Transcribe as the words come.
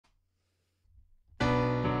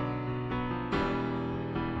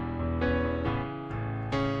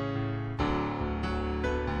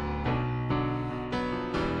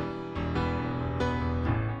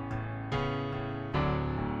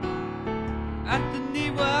Anthony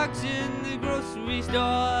works in the grocery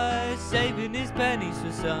store, saving his pennies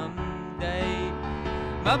for someday.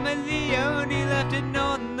 Mama Leonie left it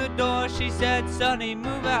on the door. She said, "Sonny,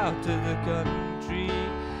 move out to the country.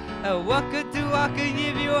 A walker to walker,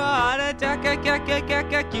 give you a heart attack.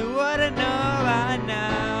 You oughta know by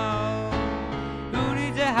now. Who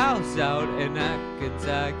needs a house out in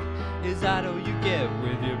Hackensack? Is that all you get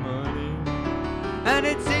with your money? And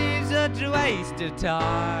it seems such a waste of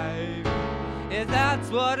time. If that's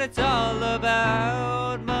what it's all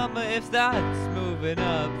about, Mama, if that's moving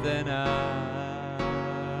up, then I'm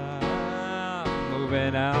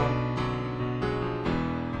moving out.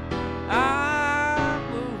 I'm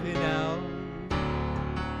moving out.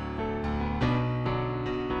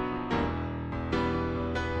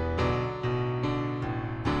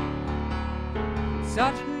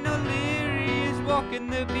 Sergeant O'Leary is walking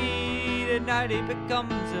the beat. At night he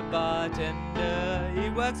becomes a bartender. He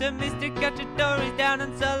works at Mr. Cacciatore's down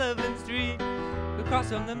on Sullivan Street, across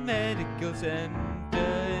from the medical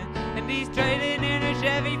center. And he's trading in a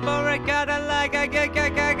Chevy for a Cadillac.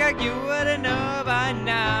 You oughta know by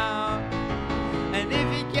now. And if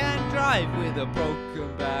he can't drive with a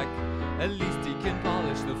broken back, at least he can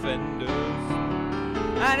polish the fenders.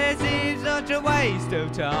 And it seems such a waste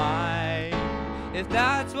of time. If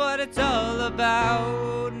that's what it's all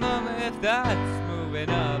about, Mama, if that's moving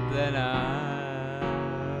up, then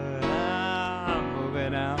I'm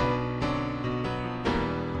moving out.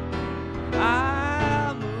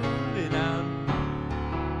 I'm moving out.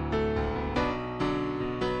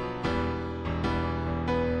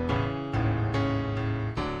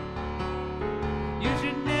 You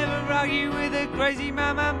should never argue with a crazy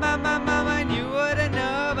mama, and you oughta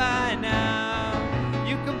know by now.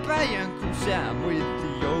 You can pay Uncle Sam with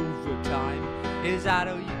the overtime. Is that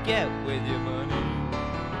all you get with your money?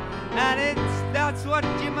 And that's what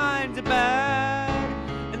your mind's about,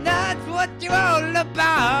 and that's what you're all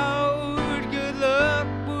about. Good luck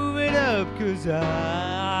moving up, 'cause I'm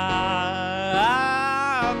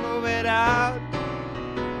moving out.